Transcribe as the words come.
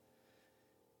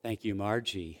Thank you,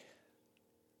 Margie.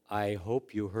 I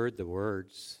hope you heard the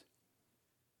words,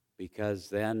 because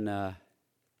then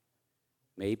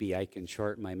maybe I can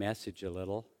shorten my message a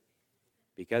little,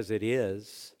 because it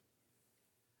is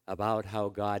about how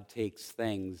God takes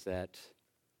things that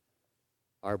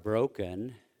are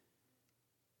broken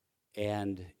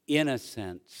and, in a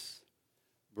sense,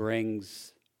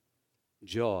 brings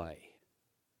joy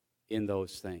in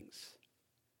those things.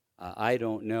 I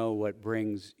don't know what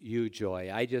brings you joy.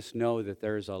 I just know that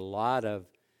there's a lot of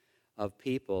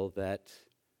people that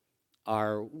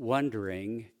are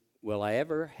wondering, will I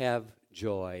ever have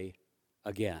joy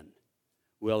again?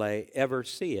 Will I ever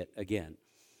see it again?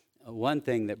 One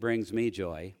thing that brings me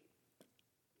joy,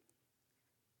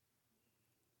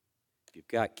 if you've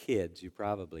got kids, you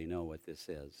probably know what this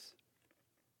is.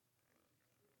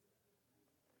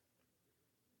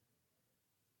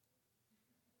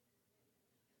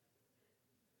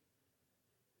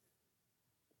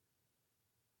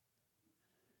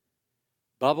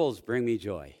 Bubbles bring me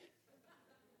joy.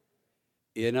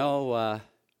 You know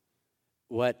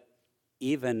what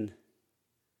even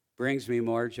brings me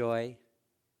more joy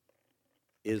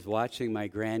is watching my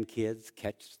grandkids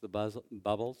catch the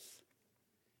bubbles,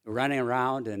 running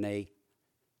around, and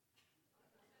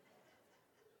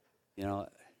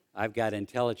I've got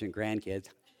intelligent grandkids.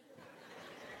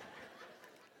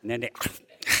 And then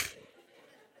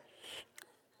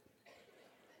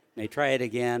they try it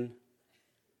again.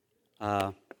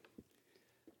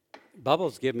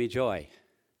 Bubbles give me joy.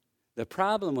 The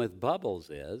problem with bubbles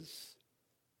is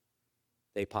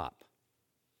they pop.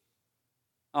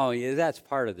 Oh, yeah, that's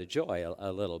part of the joy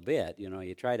a little bit.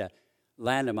 You try to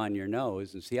land them on your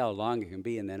nose and see how long it can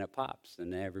be, and then it pops,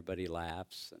 and everybody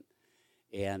laughs.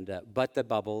 But the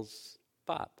bubbles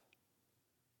pop.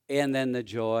 And then the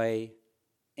joy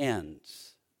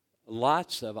ends.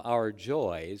 Lots of our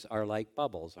joys are like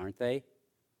bubbles, aren't they?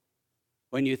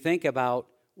 When you think about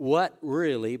what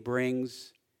really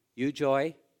brings you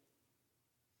joy,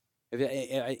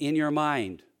 in your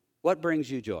mind, what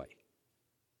brings you joy?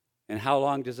 And how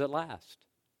long does it last?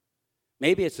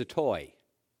 Maybe it's a toy.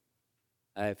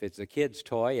 If it's a kid's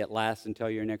toy, it lasts until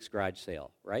your next garage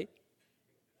sale, right?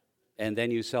 And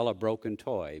then you sell a broken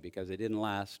toy because it didn't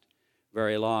last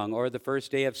very long. Or the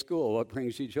first day of school, what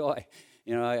brings you joy?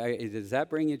 Does that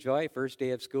bring you joy, first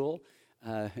day of school?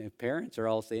 Parents are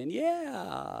all saying,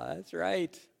 yeah, that's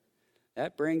right.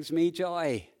 That brings me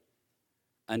joy.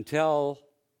 Until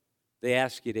they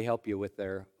ask you to help you with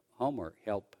their homework,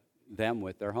 help them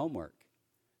with their homework.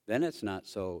 Then it's not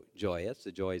so joyous.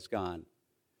 The joy's gone.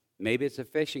 Maybe it's a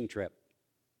fishing trip.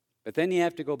 But then you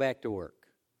have to go back to work,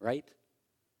 right?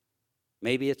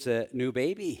 Maybe it's a new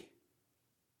baby.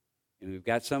 And we've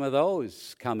got some of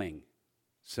those coming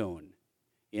soon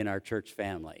in our church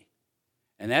family.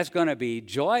 And that's going to be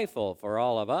joyful for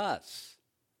all of us.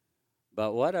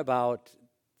 But what about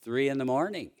 3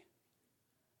 a.m.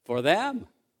 for them?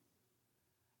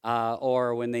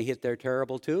 Or when they hit their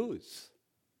terrible twos?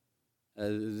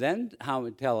 Then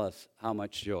tell us how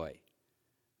much joy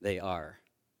they are.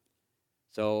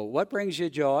 So what brings you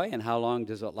joy, and how long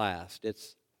does it last?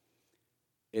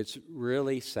 It's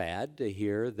really sad to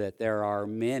hear that there are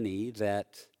many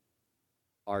that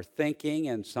are thinking,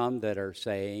 and some that are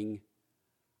saying,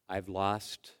 I've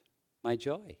lost my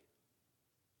joy.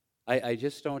 I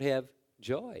just don't have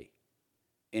joy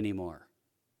anymore.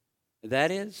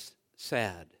 That is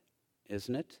sad,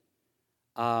 isn't it?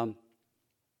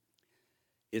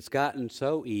 It's gotten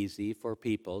so easy for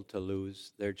people to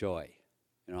lose their joy.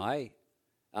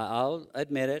 I'll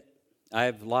admit it.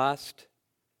 I've lost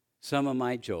some of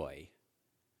my joy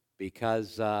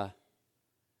because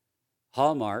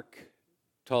Hallmark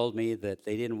told me that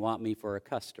they didn't want me for a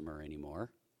customer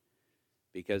anymore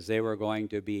because they were going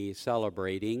to be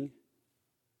celebrating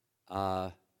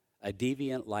a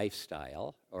deviant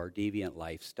lifestyle or deviant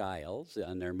lifestyles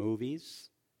in their movies,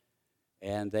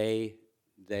 and they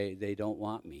don't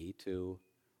want me to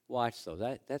watch those.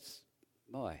 That's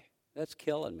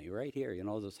killing me right here.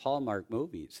 Those Hallmark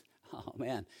movies. Oh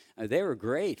man, they were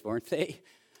great, weren't they?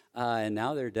 And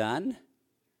now they're done.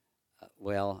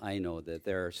 Well, I know that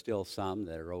there are still some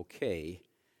that are okay,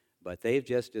 but they've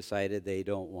just decided they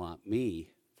don't want me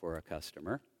for a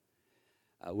customer.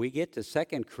 We get to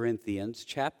 2 Corinthians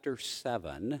chapter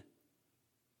 7,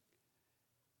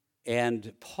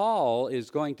 and Paul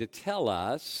is going to tell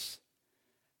us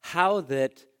how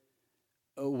that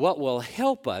what will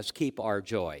help us keep our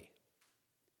joy.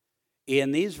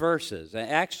 In these verses,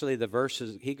 actually the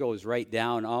verses, he goes right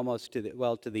down almost to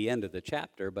the end of the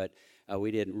chapter, but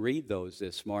we didn't read those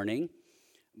this morning.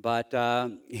 But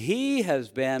he has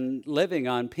been living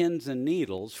on pins and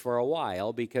needles for a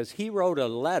while because he wrote a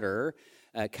letter,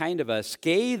 kind of a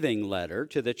scathing letter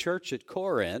to the church at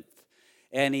Corinth.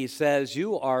 And he says,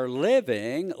 you are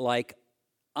living like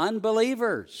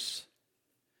unbelievers.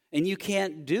 And you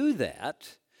can't do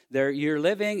that. You're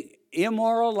living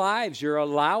immoral lives. You're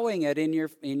allowing it in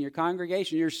your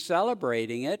congregation. You're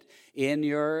celebrating it in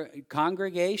your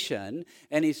congregation.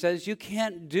 And he says you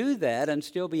can't do that and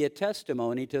still be a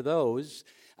testimony to those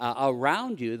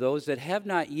around you, those that have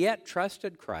not yet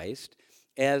trusted Christ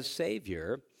as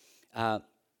Savior.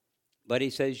 But he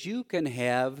says you can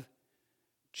have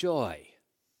joy.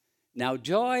 Now,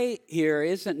 joy here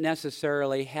isn't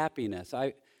necessarily happiness.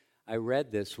 I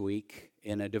read this week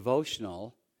in a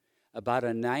devotional about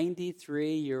a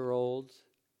 93-year-old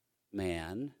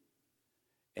man,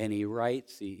 and he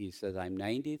writes, he says, I'm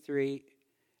 93.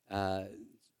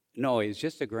 No, he's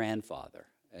just a grandfather.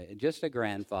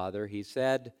 He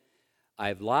said,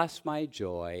 I've lost my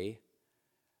joy.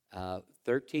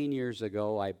 13 years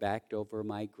ago, I backed over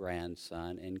my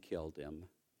grandson and killed him,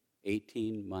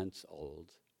 18 months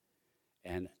old.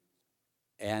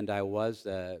 And I was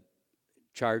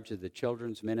charge of the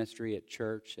children's ministry at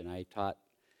church, and I taught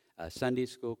a Sunday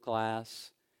school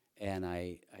class, and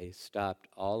I stopped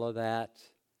all of that.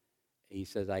 He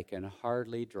says, I can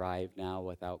hardly drive now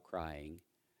without crying.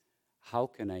 How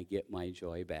can I get my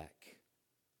joy back?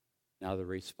 Now, the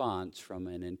response from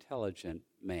an intelligent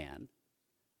man,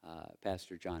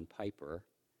 Pastor John Piper,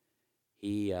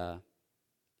 he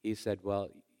said, well,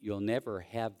 you'll never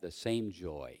have the same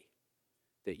joy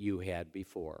that you had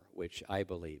before, which I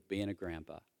believe, being a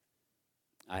grandpa,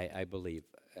 I believe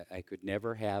I could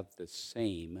never have the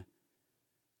same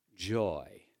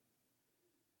joy.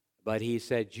 But he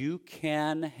said, you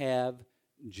can have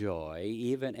joy,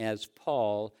 even as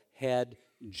Paul had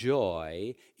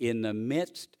joy in the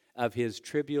midst of his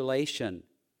tribulation.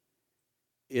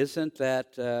 Isn't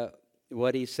that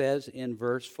what he says in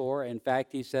verse 4? In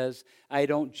fact, he says, I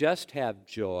don't just have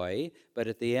joy, but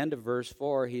at the end of verse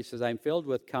 4, he says, I'm filled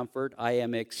with comfort. I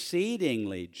am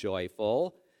exceedingly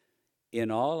joyful in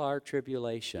all our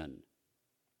tribulation.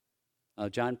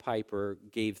 John Piper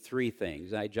gave 3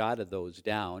 things. I jotted those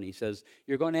down. He says,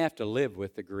 you're going to have to live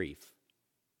with the grief.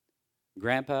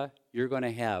 Grandpa, you're going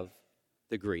to have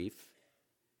the grief.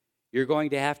 You're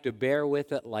going to have to bear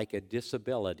with it like a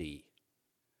disability,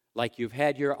 like you've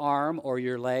had your arm or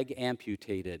your leg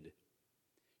amputated.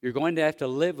 You're going to have to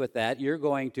live with that. You're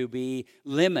going to be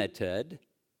limited.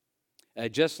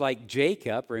 Just like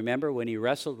Jacob, remember when he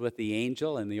wrestled with the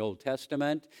angel in the Old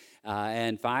Testament,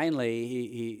 and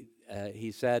finally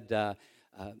he said,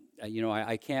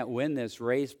 I can't win this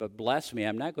race, but bless me.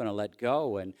 I'm not going to let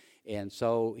go. And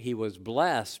so he was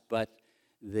blessed, but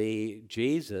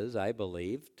Jesus, I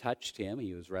believe, touched him.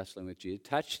 He was wrestling with Jesus,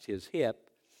 touched his hip,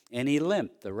 and he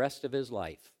limped the rest of his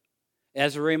life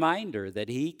as a reminder that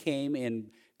he came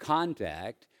in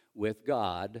contact with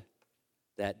God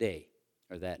that day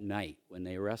or that night when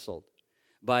they wrestled.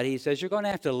 But he says you're going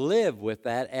to have to live with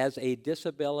that as a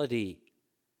disability.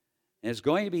 And it's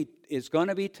going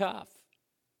to be tough.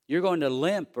 You're going to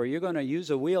limp or you're going to use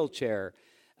a wheelchair.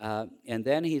 And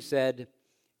then he said,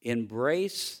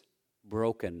 embrace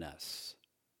brokenness.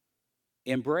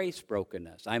 Embrace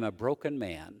brokenness. I'm a broken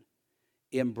man.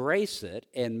 Embrace it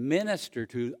and minister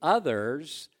to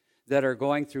others that are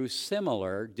going through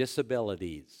similar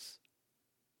disabilities.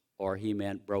 Or he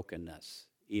meant brokenness,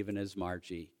 even as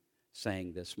Margie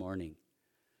sang this morning.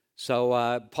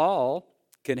 So Paul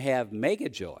can have mega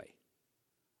joy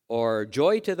or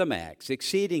joy to the max,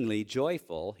 exceedingly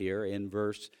joyful here in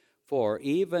verse 4,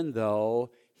 even though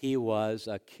he was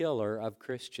a killer of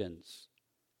Christians.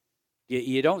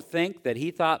 You don't think that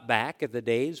he thought back at the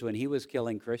days when he was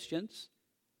killing Christians?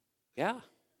 Yeah,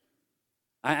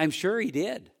 I'm sure he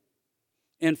did.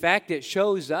 In fact, it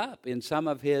shows up in some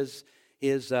of his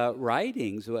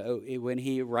writings when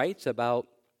he writes about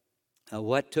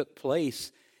what took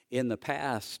place in the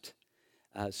past.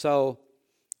 So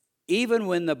even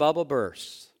when the bubble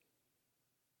bursts,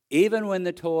 even when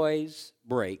the toys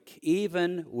break,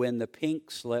 even when the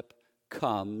pink slip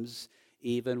comes,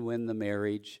 even when the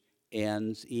marriage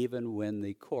ends, even when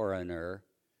the coroner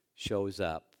shows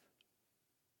up,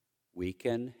 we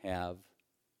can have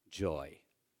joy.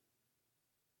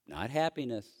 Not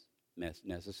happiness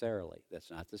necessarily. That's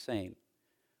not the same.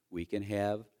 We can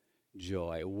have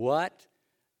joy. What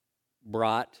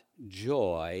brought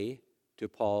joy to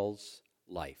Paul's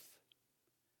life?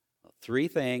 3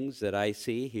 things that I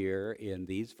see here in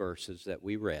these verses that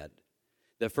we read.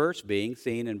 The first being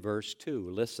seen in verse 2.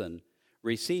 Listen,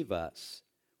 receive us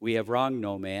We have wronged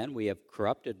no man. We have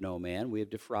corrupted no man. We have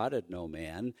defrauded no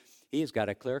man. He's got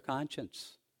a clear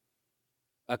conscience.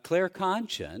 A clear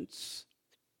conscience.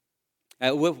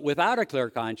 Without a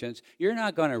clear conscience, you're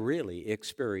not going to really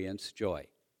experience joy.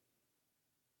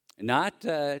 Not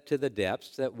to the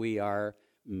depths that we are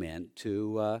meant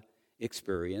to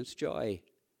experience joy.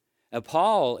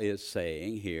 Paul is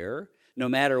saying here, no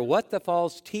matter what the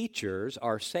false teachers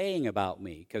are saying about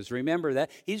me, because remember that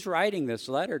he's writing this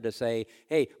letter to say,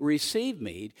 hey, receive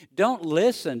me. Don't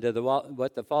listen to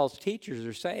what the false teachers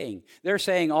are saying. They're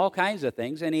saying all kinds of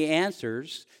things, and he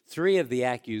answers 3 of the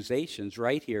accusations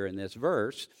right here in this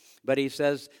verse. But he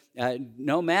says,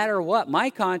 no matter what, my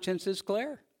conscience is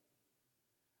clear.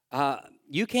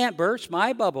 You can't burst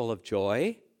my bubble of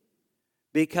joy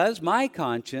because my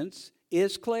conscience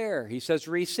is clear. He says,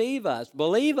 receive us,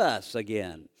 believe us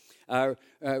again,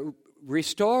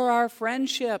 restore our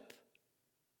friendship.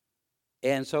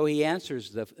 And so he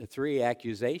answers the 3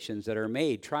 accusations that are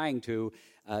made, trying to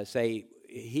say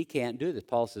he can't do this.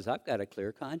 Paul says, I've got a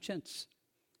clear conscience.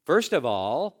 First of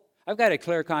all, I've got a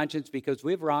clear conscience because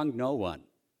we've wronged no one,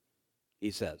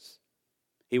 he says.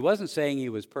 He wasn't saying he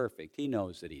was perfect. He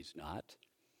knows that he's not.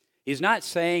 He's not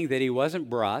saying that he wasn't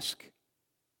brusque.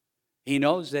 He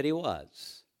knows that he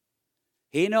was.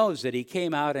 He knows that he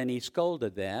came out and he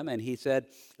scolded them, and he said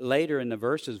later in the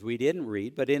verses we didn't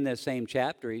read, but in this same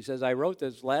chapter, he says, I wrote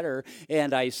this letter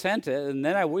and I sent it, and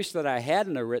then I wish that I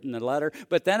hadn't written the letter,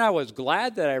 but then I was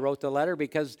glad that I wrote the letter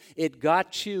because it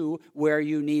got you where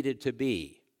you needed to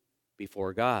be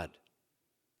before God.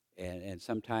 And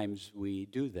sometimes we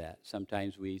do that.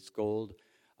 Sometimes we scold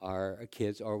our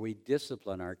kids or we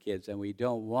discipline our kids, and we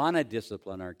don't want to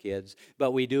discipline our kids,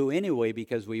 but we do anyway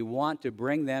because we want to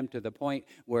bring them to the point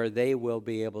where they will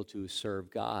be able to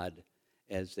serve God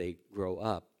as they grow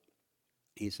up.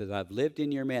 He says, I've lived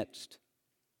in your midst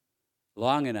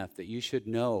long enough that you should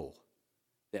know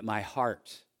that my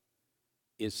heart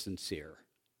is sincere.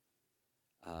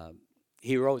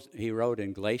 He wrote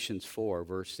in Galatians 4,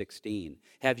 verse 16,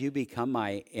 have you become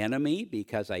my enemy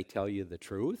because I tell you the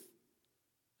truth?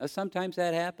 Now, sometimes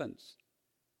that happens.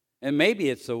 And maybe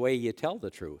it's the way you tell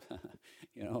the truth.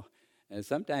 And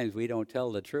sometimes we don't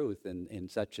tell the truth in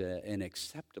such an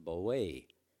acceptable way.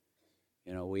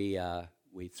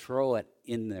 We throw it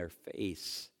in their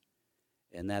face,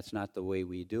 and that's not the way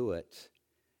we do it.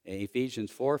 In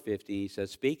Ephesians 4:15, he says,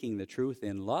 speaking the truth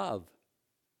in love.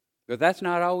 But that's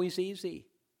not always easy.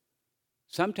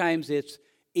 Sometimes it's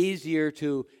easier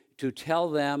to tell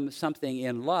them something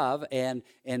in love and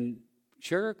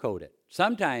sugarcoat it.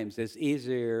 Sometimes it's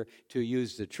easier to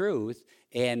use the truth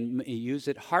and use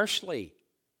it harshly.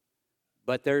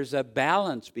 But there's a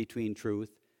balance between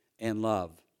truth and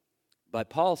love. But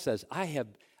Paul says, I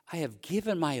have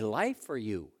given my life for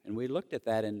you. And we looked at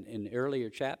that in earlier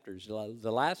chapters,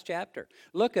 the last chapter.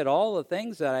 Look at all the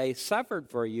things that I suffered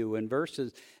for you in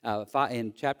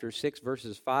in chapter 6,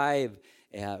 verses 5,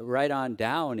 right on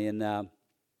down in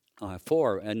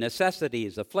 4,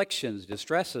 necessities, afflictions,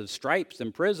 distresses, stripes,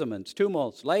 imprisonments,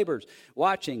 tumults, labors,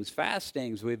 watchings,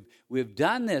 fastings. We've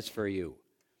done this for you.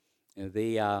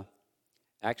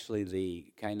 Actually,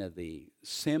 the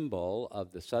symbol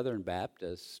of the Southern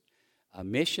Baptist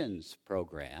missions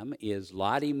program is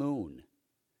Lottie Moon.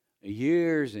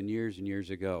 Years and years and years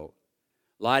ago,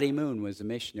 Lottie Moon was a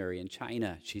missionary in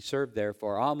China. She served there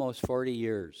for almost 40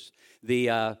 years.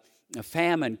 A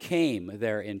famine came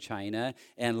there in China,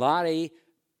 and Lottie,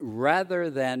 rather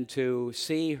than to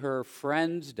see her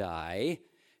friends die,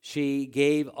 she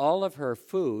gave all of her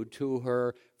food to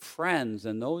her friends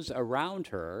and those around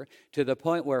her, to the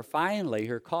point where finally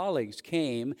her colleagues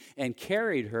came and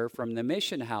carried her from the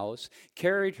mission house,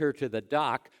 carried her to the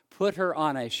dock, put her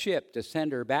on a ship to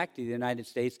send her back to the United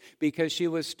States because she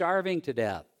was starving to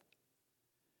death.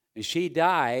 And she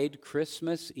died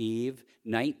Christmas Eve,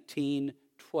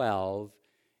 1912,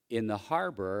 in the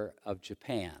harbor of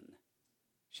Japan.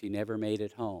 She never made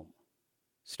it home.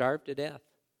 Starved to death.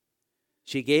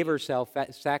 She gave herself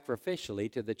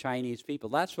sacrificially to the Chinese people.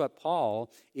 That's what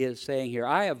Paul is saying here.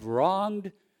 I have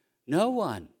wronged no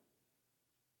one.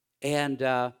 And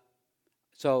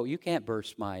so you can't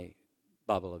burst my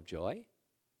bubble of joy,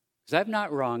 because I've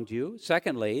not wronged you.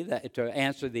 Secondly, to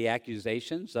answer the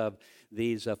accusations of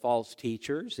these false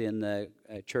teachers in the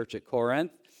church at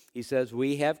Corinth, he says,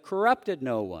 we have corrupted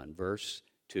no one. Verse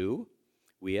 2,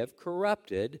 we have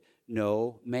corrupted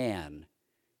no man,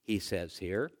 he says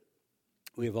here.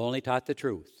 We've only taught the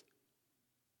truth.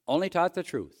 Only taught the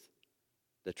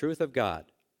truth of God.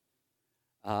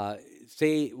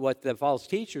 See, what the false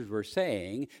teachers were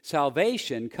saying,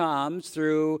 salvation comes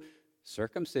through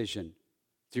circumcision,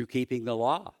 through keeping the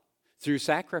law, through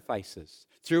sacrifices,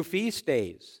 through feast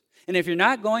days. And if you're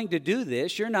not going to do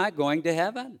this, you're not going to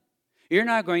heaven. You're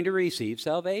not going to receive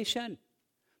salvation.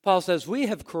 Paul says, we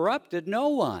have corrupted no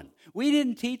one. We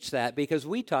didn't teach that because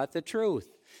we taught the truth,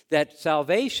 that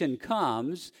salvation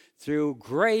comes through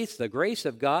grace, the grace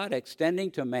of God extending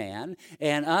to man,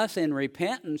 and us in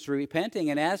repentance,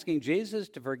 repenting and asking Jesus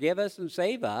to forgive us and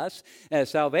save us.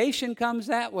 Salvation comes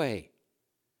that way.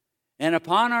 And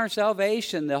upon our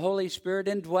salvation, the Holy Spirit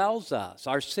indwells us.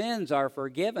 Our sins are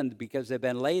forgiven because they've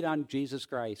been laid on Jesus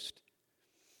Christ.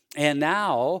 And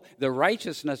now the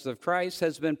righteousness of Christ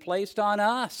has been placed on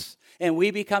us, and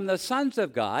we become the sons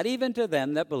of God, even to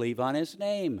them that believe on his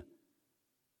name.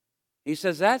 He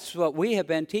says that's what we have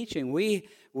been teaching.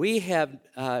 We have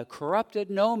corrupted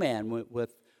no man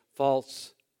with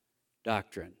false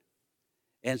doctrine.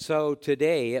 And so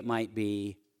today it might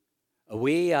be,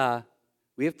 we have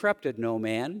corrupted no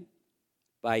man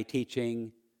by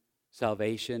teaching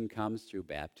salvation comes through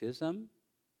baptism.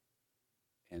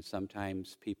 And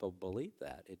sometimes people believe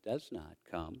that. It does not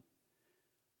come.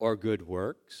 Or good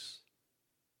works.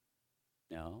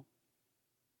 No.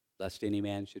 Lest any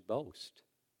man should boast.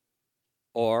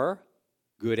 Or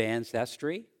good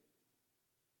ancestry.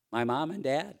 My mom and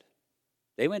dad,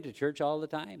 they went to church all the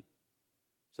time.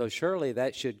 So surely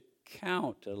that should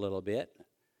count a little bit.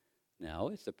 No,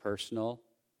 it's a personal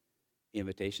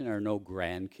invitation. There are no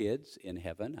grandkids in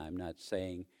heaven. I'm not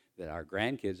saying that our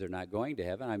grandkids are not going to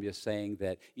heaven. I'm just saying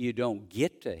that you don't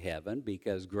get to heaven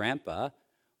because grandpa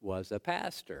was a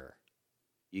pastor.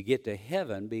 You get to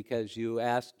heaven because you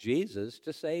asked Jesus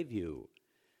to save you.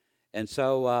 And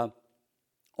so,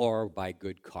 or by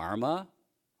good karma,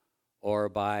 or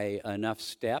by enough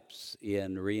steps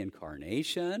in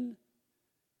reincarnation,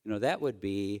 that would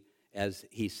be, as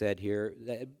he said here,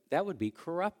 that would be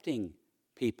corrupting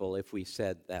people if we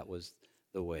said that was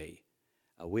the way.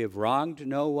 We have wronged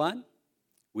no one.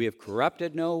 We have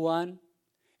corrupted no one.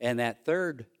 And that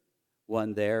third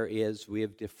one there is we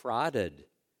have defrauded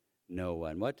no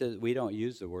one. We don't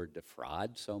use the word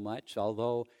defraud so much,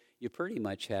 although you pretty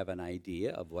much have an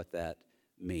idea of what that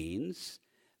means.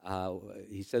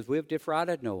 He says we have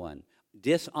defrauded no one.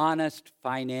 Dishonest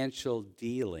financial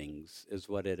dealings is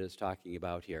what it is talking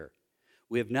about here.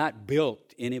 We have not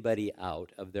bilked anybody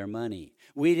out of their money.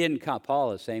 We didn't come,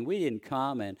 Paul is saying, we didn't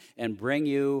come and bring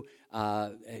you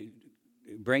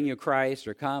Christ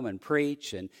or come and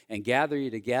preach and gather you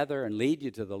together and lead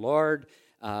you to the Lord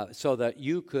so that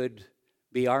you could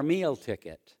be our meal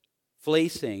ticket,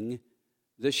 fleecing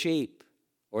the sheep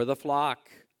or the flock.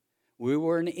 We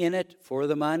weren't in it for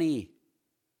the money.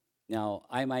 Now,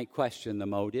 I might question the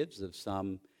motives of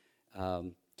some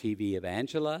TV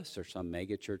evangelists or some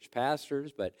megachurch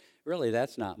pastors, but really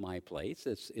that's not my place.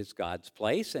 It's God's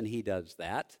place, and he does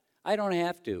that. I don't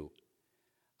have to.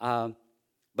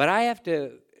 But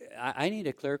I need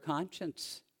a clear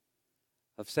conscience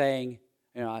of saying,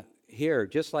 here,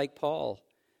 just like Paul,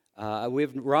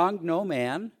 we've wronged no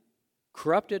man,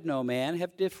 corrupted no man,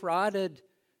 have defrauded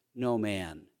no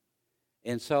man.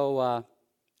 And so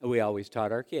we always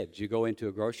taught our kids, you go into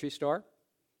a grocery store,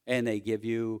 and they give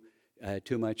you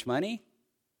too much money,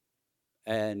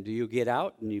 and you get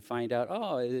out and you find out,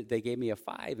 they gave me a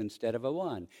 5 instead of a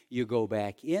 1. You go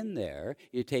back in there,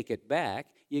 you take it back,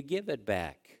 you give it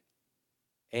back.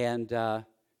 And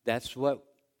that's what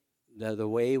the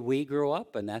way we grew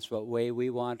up, and that's what way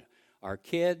we want our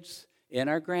kids and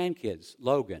our grandkids.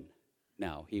 Logan,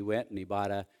 now, he went and he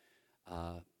bought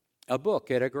a book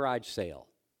at a garage sale,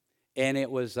 and it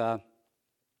was a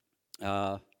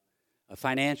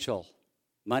financial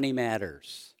Money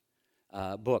Matters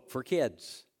book for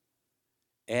kids.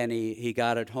 And he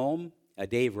got it home,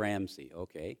 Dave Ramsey,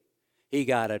 okay. He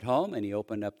got it home and he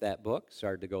opened up that book,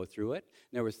 started to go through it.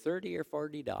 And there was $30 or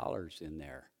 $40 in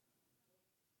there.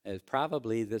 It was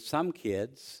probably that some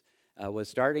kids was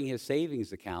starting his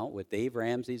savings account with Dave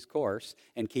Ramsey's course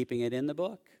and keeping it in the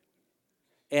book.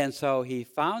 And so he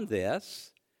found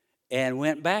this and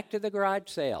went back to the garage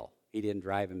sale. He didn't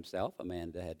drive himself.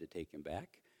 Amanda had to take him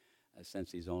back.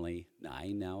 Since he's only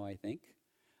 9 now, I think.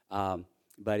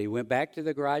 But he went back to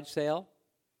the garage sale,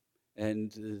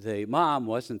 and the mom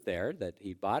wasn't there that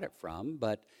he bought it from,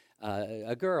 but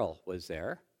a girl was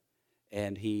there.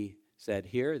 And he said,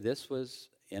 here, this was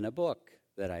in a book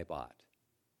that I bought.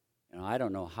 I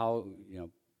don't know how,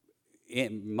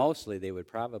 mostly they would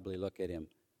probably look at him,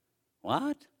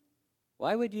 what?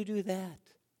 Why would you do that?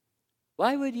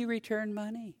 Why would you return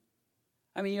money?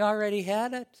 I mean, you already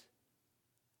had it.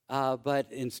 But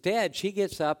instead, she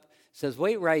gets up, says,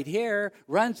 wait right here,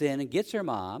 runs in and gets her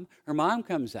mom. Her mom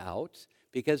comes out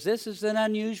because this is an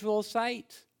unusual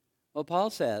sight. Well, Paul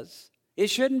says, It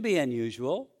shouldn't be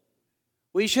unusual.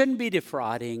 We shouldn't be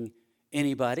defrauding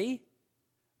anybody.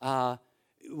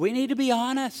 We need to be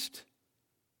honest.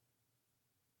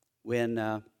 When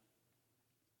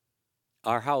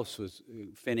our house was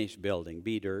finished building,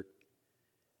 B-Dirt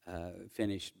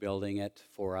finished building it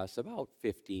for us about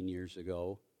 15 years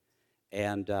ago.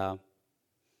 And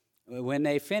when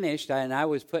they finished, and I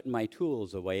was putting my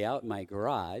tools away out in my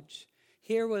garage,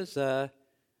 here was a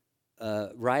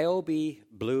Ryobi,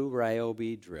 blue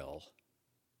Ryobi drill.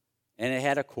 And it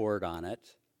had a cord on it.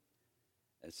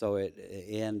 So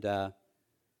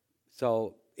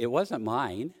it wasn't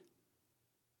mine.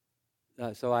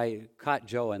 So I caught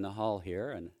Joe in the hall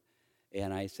here,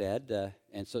 and I said,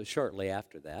 and so shortly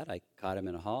after that, I caught him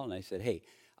in the hall, and I said, hey,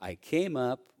 I came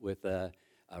up with a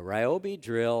Ryobi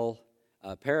drill.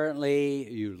 Apparently,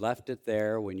 you left it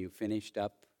there when you finished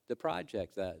up the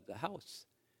project, the house.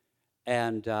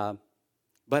 And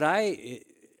but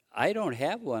I don't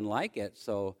have one like it,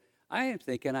 so I am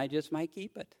thinking I just might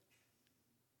keep it.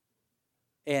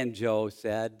 And Joe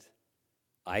said,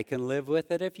 I can live with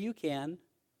it if you can.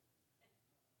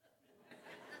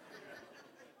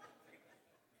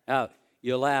 Now,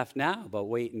 you laugh now, but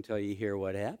wait until you hear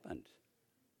what happened.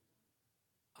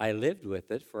 I lived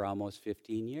with it for almost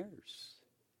 15 years.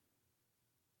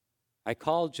 I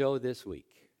called Joe this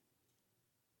week.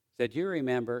 Said, you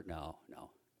remember? No.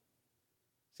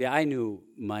 See, I knew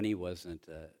money wasn't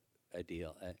a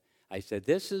deal. I said,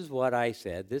 this is what I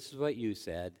said. This is what you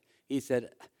said. He said,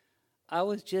 I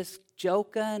was just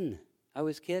joking. I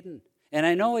was kidding. And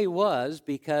I know he was,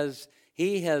 because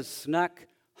he has snuck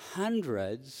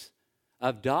hundreds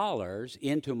of dollars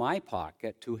into my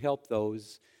pocket to help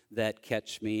those that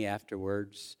catch me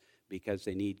afterwards because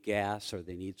they need gas or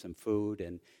they need some food.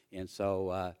 And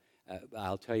so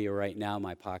I'll tell you right now,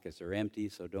 my pockets are empty,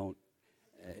 so don't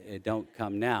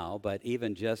come now. But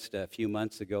even just a few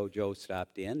months ago, Joe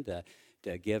stopped in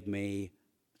to give me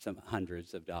some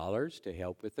hundreds of dollars to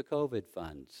help with the COVID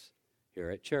funds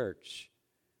here at church.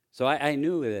 So I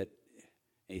knew that.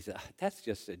 He said, that's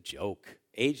just a joke.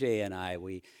 AJ and I,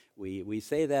 we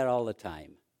say that all the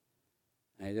time.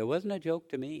 And it wasn't a joke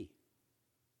to me.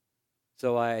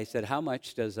 So I said, how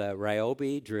much does a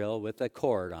Ryobi drill with a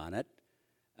cord on it,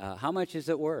 how much is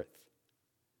it worth?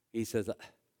 He says,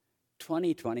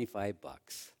 $25.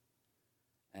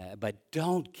 But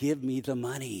don't give me the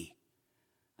money.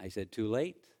 I said, too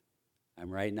late. I'm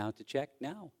writing out the check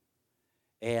now.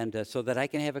 And so that I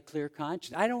can have a clear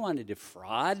conscience. I don't want to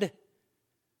defraud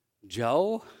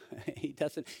Joe.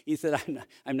 He said,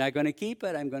 I'm not going to keep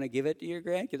it. I'm going to give it to your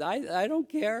grandkids. I don't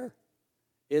care.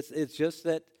 It's just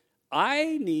that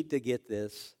I need to get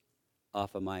this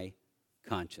off of my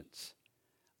conscience.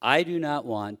 I do not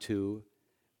want to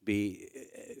be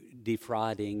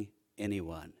defrauding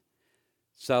anyone.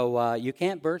 So you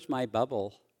can't burst my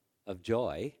bubble of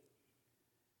joy,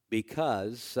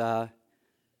 because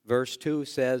verse 2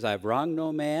 says, I've wronged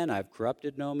no man, I've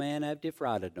corrupted no man, I've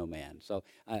defrauded no man. So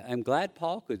I'm glad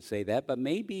Paul could say that, but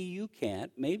maybe you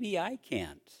can't, maybe I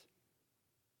can't.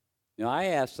 You know, I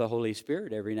ask the Holy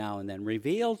Spirit every now and then,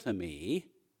 reveal to me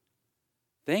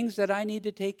things that I need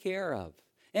to take care of.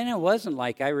 And it wasn't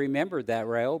like I remembered that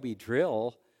Ryobi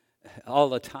drill all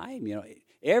the time. You know,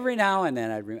 every now and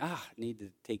then I'd remember, need to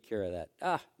take care of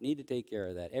that. Need to take care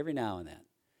of that every now and then.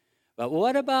 But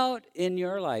what about in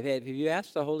your life? If you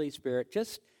ask the Holy Spirit,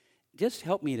 just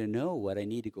help me to know what I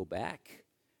need to go back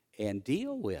and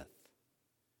deal with.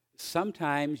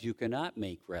 Sometimes you cannot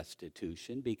make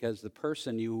restitution because the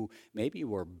person you maybe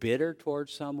were bitter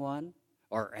towards someone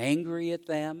or angry at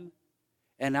them,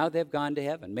 and now they've gone to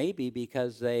heaven. Maybe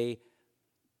because they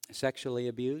sexually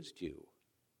abused you,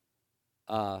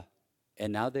 and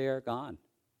now they are gone.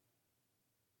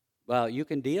 Well, you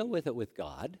can deal with it with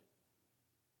God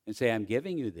and say, I'm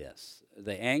giving you this,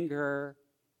 the anger,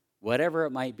 whatever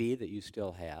it might be that you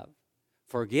still have.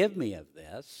 Forgive me of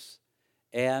this,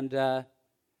 and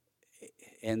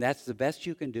that's the best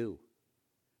you can do.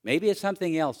 Maybe it's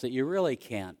something else that you really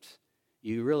can't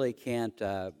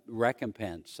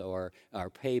recompense or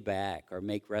pay back or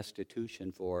make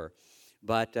restitution for,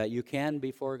 but you can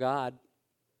before God,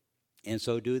 and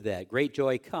so do that. Great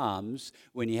joy comes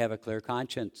when you have a clear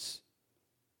conscience.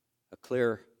 A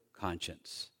clear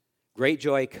conscience. Great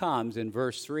joy comes in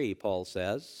verse 3, Paul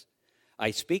says,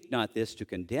 I speak not this to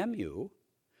condemn you,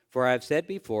 for I have said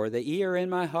before that ye are in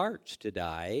my hearts to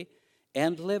die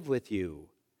and live with you.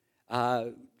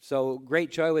 So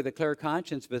great joy with a clear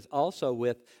conscience, but also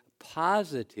with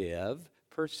positive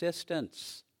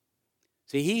persistence.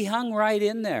 See, he hung right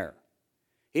in there.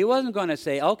 He wasn't going to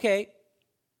say, okay,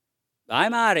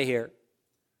 I'm out of here.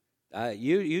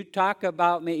 You talk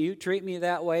about me, you treat me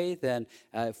that way, then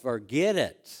forget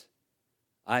it.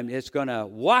 I'm just going to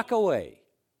walk away.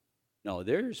 No,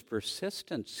 there's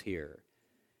persistence here.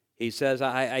 He says,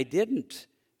 I didn't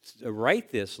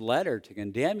write this letter to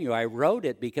condemn you. I wrote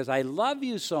it because I love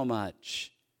you so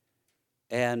much.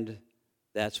 And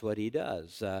that's what he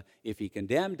does. If he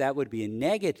condemned, that would be a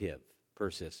negative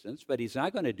persistence, but he's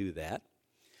not going to do that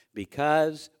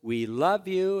because we love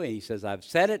you. And he says, I've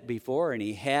said it before, and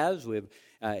he has.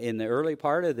 In the early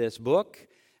part of this book,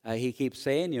 he keeps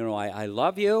saying, I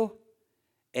love you.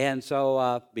 And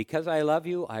so because I love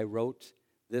you, I wrote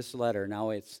this letter.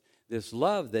 Now, it's this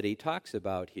love that he talks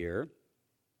about here.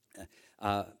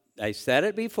 I said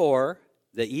it before,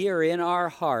 that ye are in our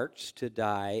hearts to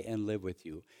die and live with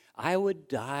you. I would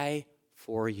die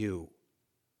for you,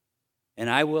 and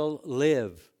I will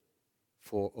live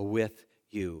with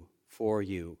you, for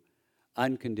you.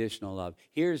 Unconditional love.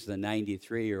 Here's the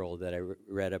 93-year-old that I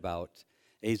read about.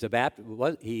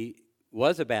 He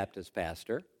was a Baptist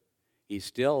pastor.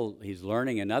 He's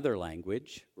learning another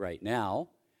language right now,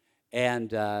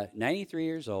 and 93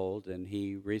 years old, and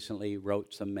he recently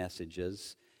wrote some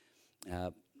messages.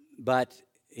 But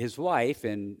his wife,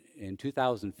 in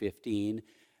 2015,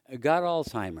 got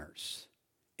Alzheimer's.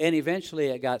 And eventually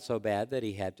it got so bad that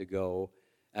she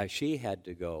had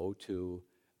to go to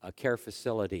a care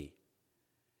facility.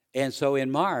 And so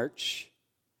in March,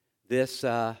 this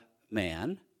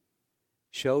man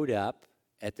showed up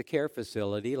at the care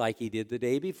facility like he did the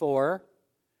day before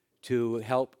to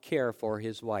help care for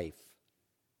his wife.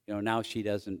 Now she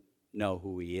doesn't know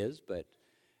who he is, but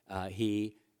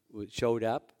he showed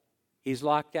up. He's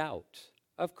locked out,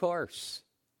 of course,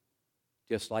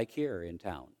 just like here in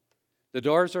town. The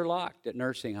doors are locked at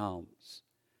nursing homes.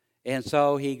 And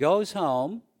so he goes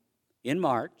home in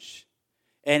March,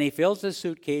 and he fills his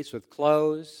suitcase with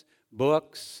clothes,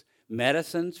 books,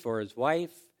 medicines for his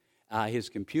wife, his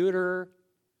computer,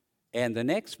 and the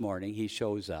next morning he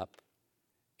shows up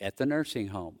at the nursing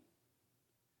home.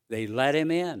 They let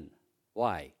him in.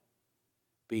 Why?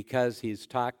 Because he's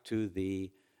talked to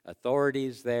the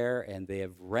authorities there, and they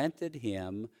have rented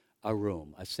him a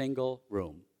room, a single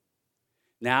room.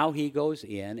 Now he goes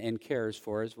in and cares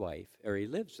for his wife, or he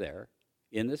lives there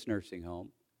in this nursing home,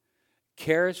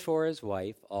 cares for his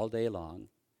wife all day long.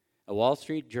 A Wall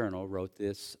Street Journal wrote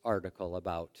this article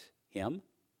about him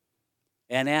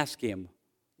and asked him,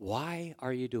 why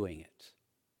are you doing it?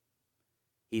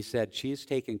 He said, she's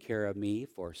taken care of me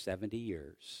for 70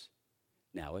 years.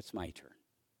 Now it's my turn.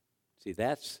 See,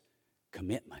 that's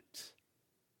commitment.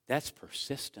 That's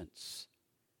persistence.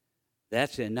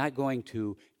 That's not going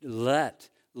to let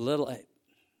little.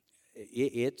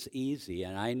 It's easy,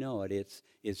 and I know it.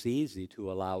 It's easy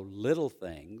to allow little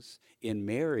things in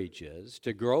marriages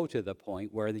to grow to the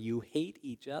point where you hate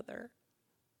each other.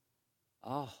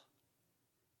 Oh,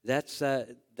 that's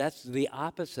the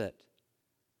opposite.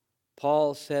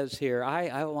 Paul says here,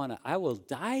 I will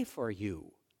die for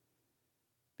you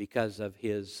because of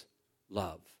his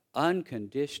love.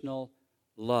 Unconditional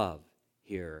love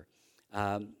here.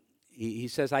 He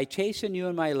says, I chasten you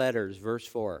in my letters, verse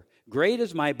 4. Great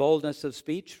is my boldness of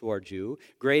speech towards you.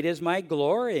 Great is my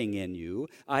glorying in you.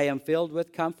 I am filled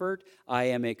with comfort. I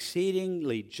am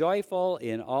exceedingly joyful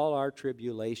in all our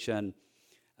tribulation.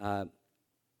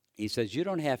 He says, you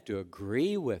don't have to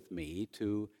agree with me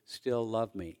to still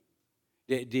love me.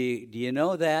 Do you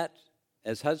know that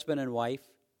as husband and wife?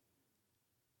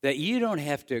 That you don't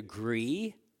have to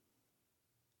agree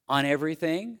on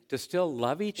everything to still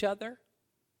love each other?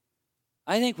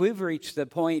 I think we've reached the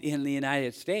point in the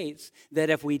United States that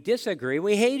if we disagree,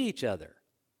 we hate each other.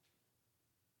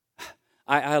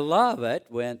 I love it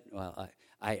when,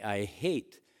 I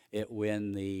hate it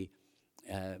when the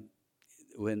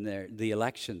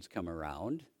elections come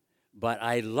around, but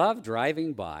I love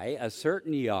driving by a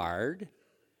certain yard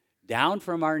down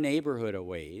from our neighborhood a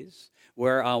ways,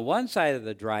 where on one side of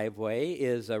the driveway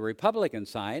is a Republican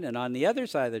sign, and on the other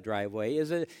side of the driveway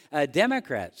is a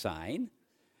Democrat sign.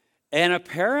 And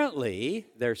apparently,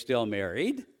 they're still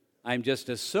married. I'm just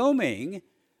assuming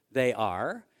they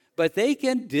are. But they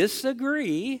can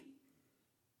disagree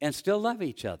and still love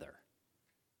each other.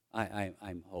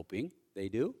 I'm hoping they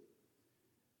do.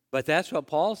 But that's what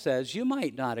Paul says. You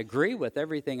might not agree with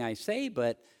everything I say,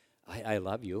 but I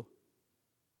love you.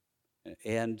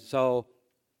 And so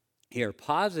here,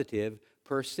 positive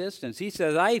persistence. He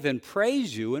says, I even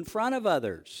praise you in front of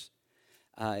others.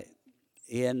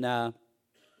 In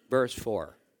verse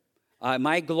 4,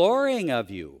 my glorying of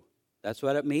you, that's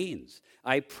what it means.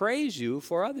 I praise you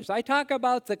for others. I talk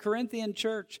about the Corinthian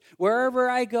church wherever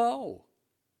I go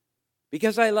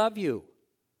because I love you.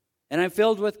 And I'm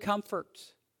filled with comfort.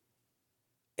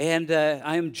 And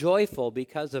I am joyful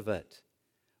because of it.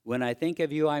 When I think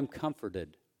of you, I'm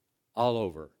comforted all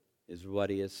over, is what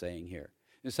he is saying here.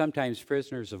 And sometimes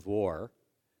prisoners of war,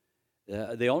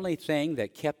 the only thing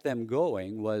that kept them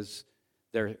going was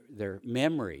their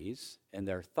memories and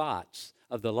their thoughts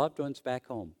of the loved ones back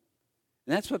home.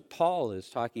 And that's what Paul is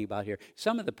talking about here.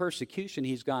 Some of the persecution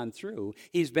he's gone through,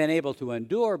 he's been able to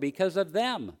endure because of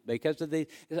them, because of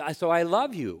so I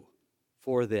love you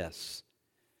for this.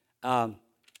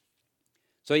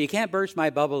 So you can't burst my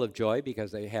bubble of joy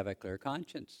because I have a clear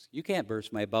conscience. You can't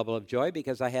burst my bubble of joy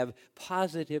because I have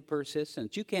positive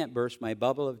persistence. You can't burst my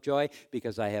bubble of joy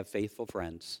because I have faithful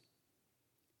friends.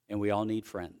 And we all need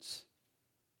friends.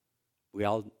 We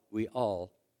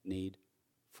all need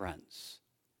friends.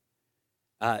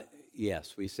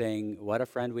 Yes, we sang, what a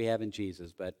friend we have in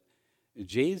Jesus. But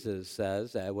Jesus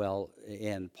says,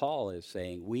 and Paul is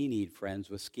saying, we need friends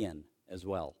with skin as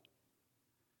well.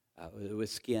 With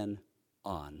skin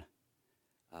on.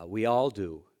 We all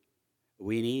do.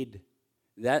 We need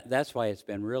that. That's why it's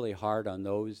been really hard on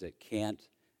those that can't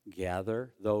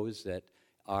gather, those that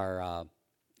are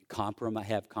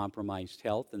have compromised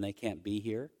health and they can't be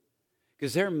here,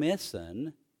 because they're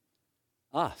missing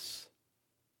us.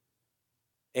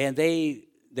 And they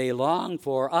long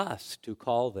for us to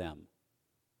call them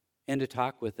and to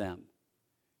talk with them.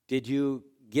 Did you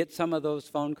get some of those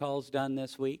phone calls done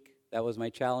this week? That was my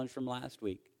challenge from last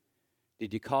week.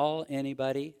 Did you call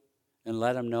anybody and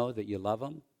let them know that you love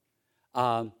them?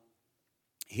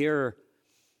 Here,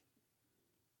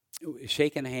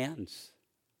 shaking hands.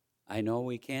 I know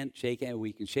we can't shake hands.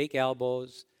 We can shake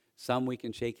elbows. Some we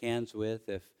can shake hands with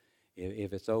if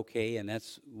it's okay, and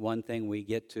that's one thing we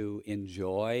get to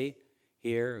enjoy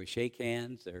here. We shake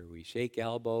hands, or we shake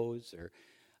elbows, or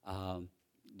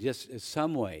just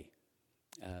some way.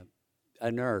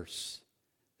 A nurse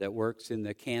that works in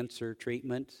the cancer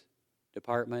treatment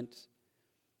department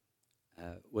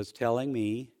was telling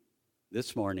me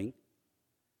this morning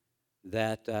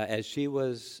that as she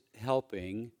was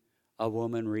helping a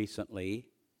woman recently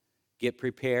get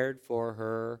prepared for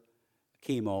her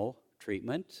chemo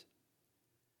treatment,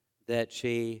 that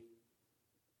she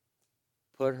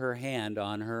put her hand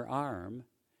on her arm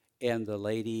and the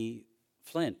lady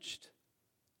flinched.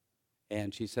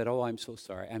 And she said, "Oh, I'm so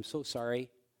sorry. I'm so sorry.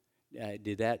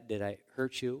 Did I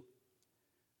hurt you?"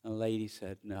 And the lady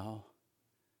said, No,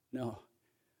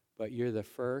 but you're the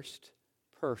first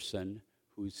person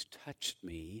who's touched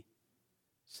me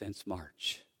since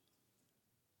March.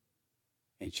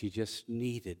 And she just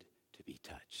needed to be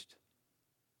touched.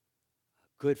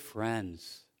 Good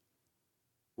friends.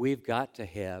 We've got to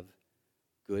have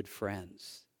good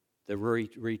friends. The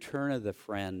return of the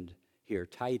friend here,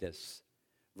 Titus,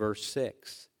 verse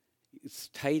 6.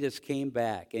 Titus came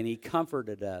back and he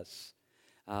comforted us.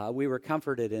 We were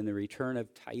comforted in the return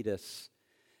of Titus.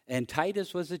 And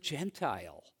Titus was a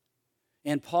Gentile.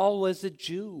 And Paul was a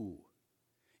Jew.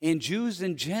 And Jews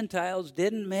and Gentiles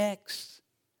didn't mix.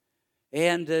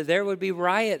 And there would be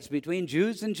riots between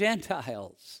Jews and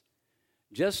Gentiles.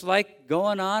 Just like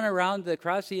going on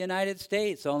across the United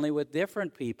States, only with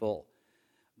different people.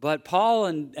 But Paul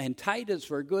and Titus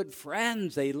were good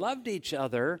friends. They loved each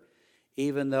other,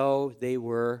 even though they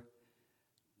were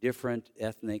different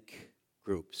ethnic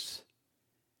groups.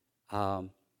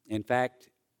 In fact,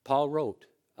 Paul wrote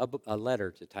a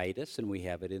letter to Titus, and we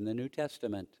have it in the New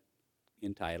Testament,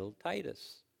 entitled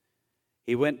Titus.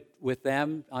 He went with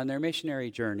them on their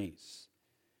missionary journeys.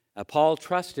 Paul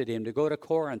trusted him to go to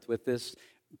Corinth with this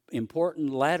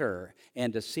important letter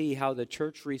and to see how the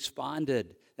church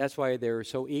responded. That's why they were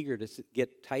so eager to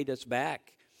get Titus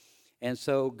back. And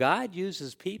so God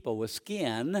uses people with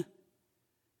skin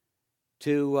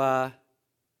to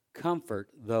comfort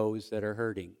those that are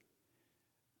hurting.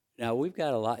 Now, we've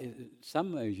got a lot.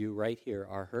 Some of you right here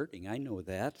are hurting. I know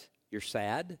that. You're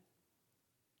sad,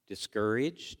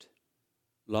 discouraged,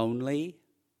 lonely,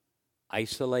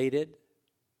 isolated,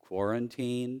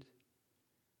 quarantined.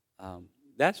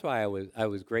 That's why I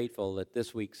was grateful that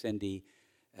this week Cindy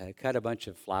cut a bunch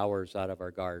of flowers out of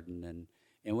our garden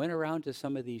and went around to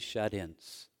some of these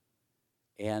shut-ins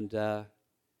and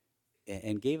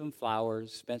gave them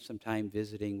flowers, spent some time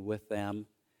visiting with them.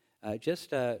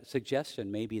 Just a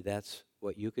suggestion, maybe that's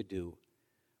what you could do.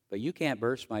 But you can't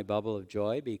burst my bubble of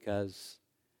joy because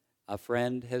a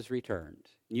friend has returned.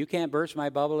 You can't burst my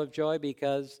bubble of joy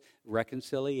because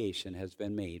reconciliation has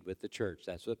been made with the church.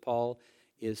 That's what Paul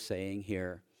is saying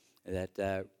here, that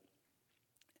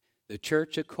the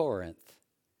church at Corinth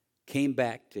came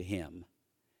back to him.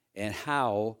 And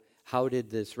how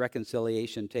did this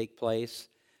reconciliation take place?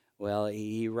 Well,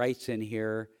 he writes in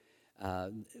here,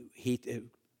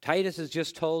 Titus has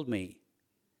just told me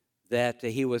that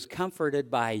he was comforted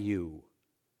by you.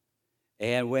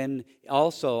 And when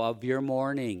also of your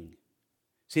mourning.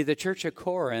 See, the church of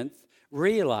Corinth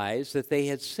realized that they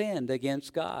had sinned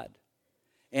against God.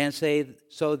 And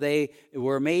so they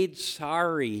were made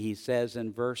sorry, he says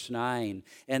in verse 9.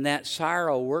 And that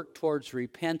sorrow worked towards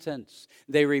repentance.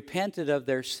 They repented of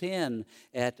their sin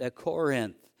at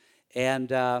Corinth. And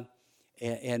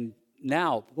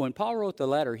now, when Paul wrote the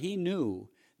letter, he knew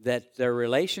that their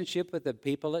relationship with the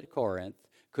people at Corinth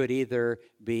could either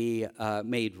be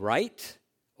made right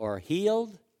or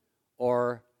healed,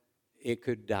 or it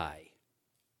could die.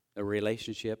 The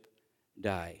relationship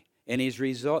die. And he's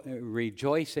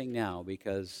rejoicing now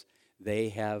because they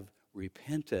have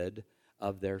repented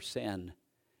of their sin.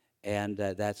 And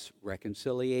that's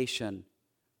reconciliation.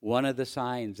 One of the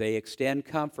signs. They extend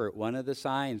comfort. One of the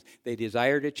signs. They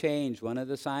desire to change. One of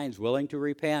the signs. Willing to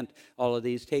repent. All of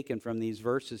these taken from these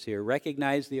verses here.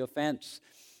 Recognize the offense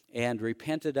and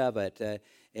repented of it.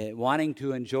 Wanting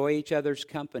to enjoy each other's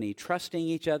company. Trusting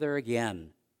each other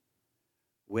again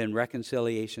when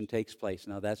reconciliation takes place.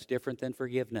 Now, that's different than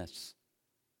forgiveness.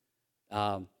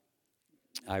 I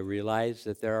realize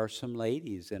that there are some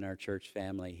ladies in our church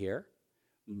family here,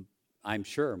 I'm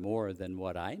sure more than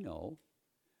what I know,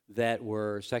 that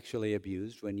were sexually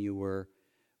abused when you were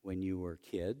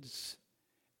kids.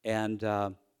 And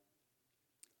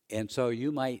so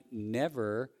you might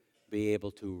never be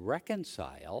able to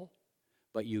reconcile,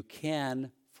 but you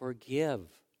can forgive.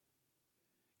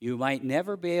 You might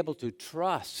never be able to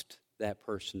trust that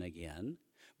person again,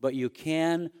 but you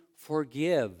can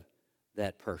forgive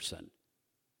that person.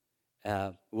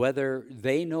 Whether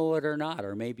they know it or not,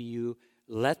 or maybe you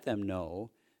let them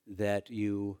know that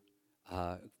you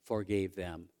forgave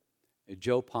them.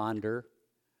 Joe Ponder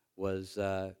was,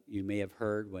 you may have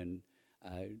heard when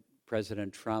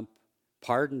President Trump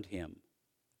pardoned him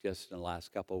just in the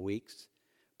last couple of weeks.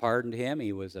 Pardoned him.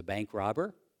 He was a bank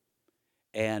robber.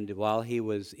 And while he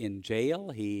was in jail,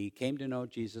 he came to know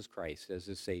Jesus Christ as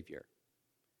his Savior.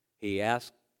 He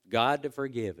asked God to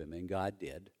forgive him, and God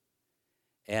did.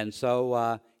 And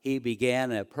so he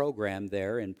began a program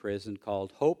there in prison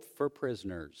called Hope for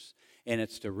Prisoners. And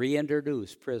it's to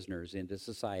reintroduce prisoners into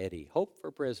society. Hope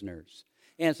for prisoners.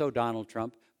 And so Donald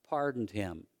Trump pardoned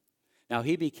him. Now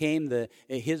he became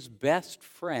his best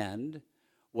friend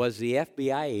was the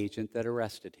FBI agent that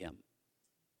arrested him.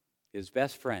 His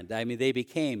best friend. I mean, they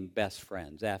became best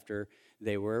friends after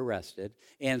they were arrested.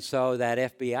 And so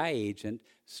that FBI agent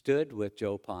stood with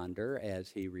Joe Ponder as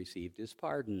he received his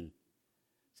pardon.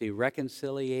 See,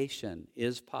 reconciliation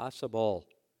is possible.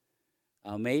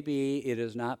 Maybe it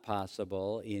is not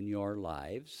possible in your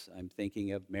lives. I'm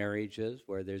thinking of marriages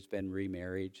where there's been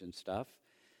remarriage and stuff.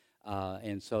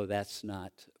 And so that's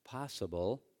not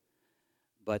possible.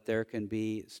 But there can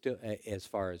be, still, as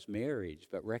far as marriage,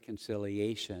 but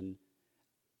reconciliation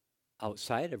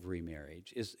outside of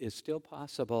remarriage is still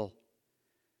possible.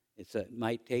 It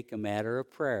might take a matter of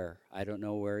prayer. I don't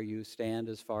know where you stand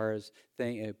as far as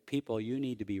people you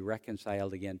need to be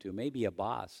reconciled again to. Maybe a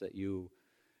boss that you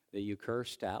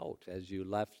cursed out as you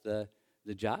left the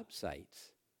job site.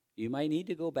 You might need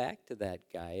to go back to that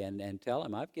guy and tell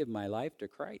him, I've given my life to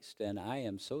Christ, and I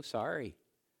am so sorry.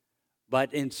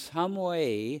 But in some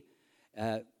way,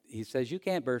 he says, you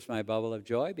can't burst my bubble of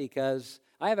joy because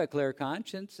I have a clear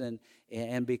conscience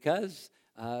and because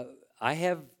I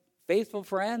have faithful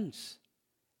friends,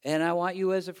 and I want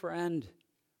you as a friend.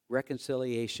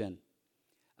 Reconciliation.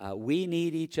 We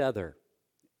need each other.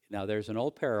 Now, there's an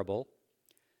old parable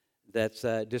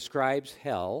that describes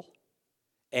hell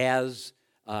as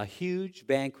a huge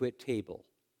banquet table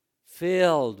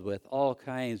filled with all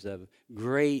kinds of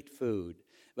great food.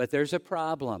 But there's a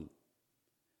problem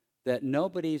that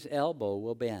nobody's elbow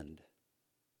will bend.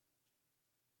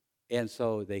 And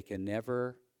so they can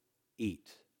never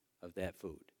eat of that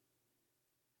food.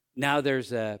 Now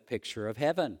there's a picture of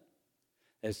heaven.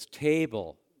 This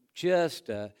table just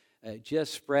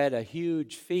spread a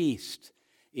huge feast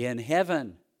in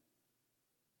heaven.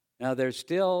 Now there's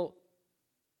still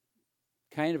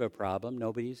kind of a problem.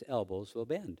 Nobody's elbows will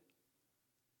bend.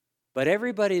 But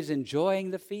everybody's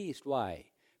enjoying the feast. Why?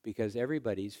 Because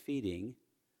everybody's feeding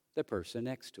the person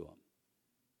next to them.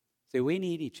 See, we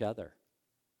need each other.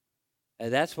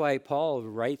 And that's why Paul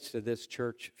writes to this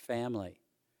church family.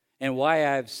 And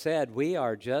why I've said we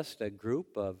are just a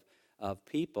group of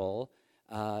people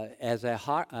as a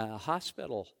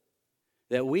hospital.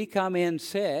 That we come in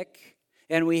sick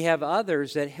and we have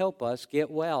others that help us get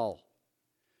well.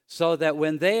 So that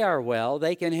when they are well,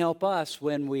 they can help us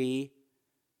when we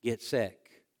get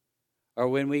sick or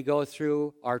when we go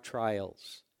through our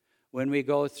trials, when we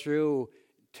go through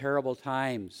terrible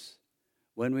times,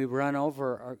 when we run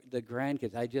over the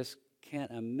grandkids. I just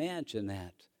can't imagine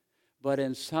that. But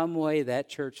in some way, that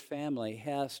church family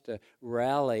has to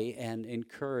rally and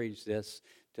encourage this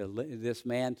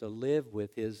man to live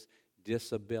with his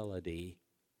disability,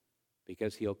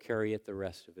 because he'll carry it the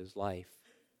rest of his life.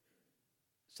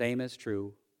 Same is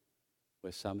true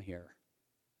with some here.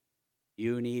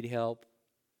 You need help.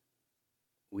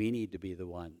 We need to be the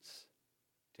ones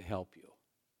to help you.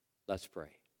 Let's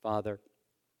pray. Father,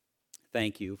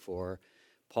 thank you for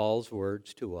Paul's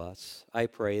words to us. I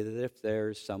pray that if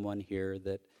there's someone here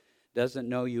that doesn't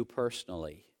know you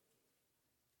personally,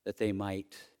 that they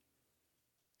might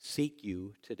seek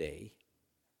you today,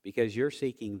 because you're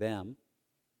seeking them.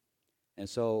 And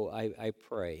so I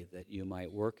pray that you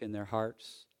might work in their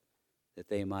hearts, that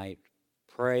they might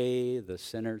pray the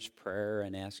sinner's prayer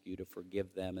and ask you to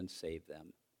forgive them and save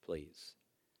them, please.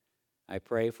 I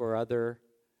pray for other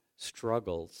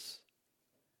struggles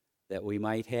that we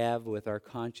might have with our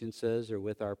consciences or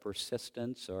with our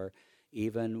persistence or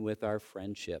even with our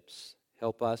friendships.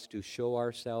 Help us to show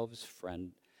ourselves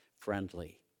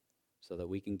friendly so that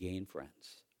we can gain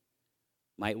friends.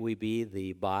 Might we be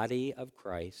the body of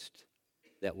Christ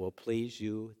that will please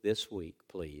you this week,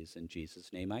 please. In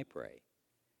Jesus' name I pray.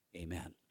 Amen.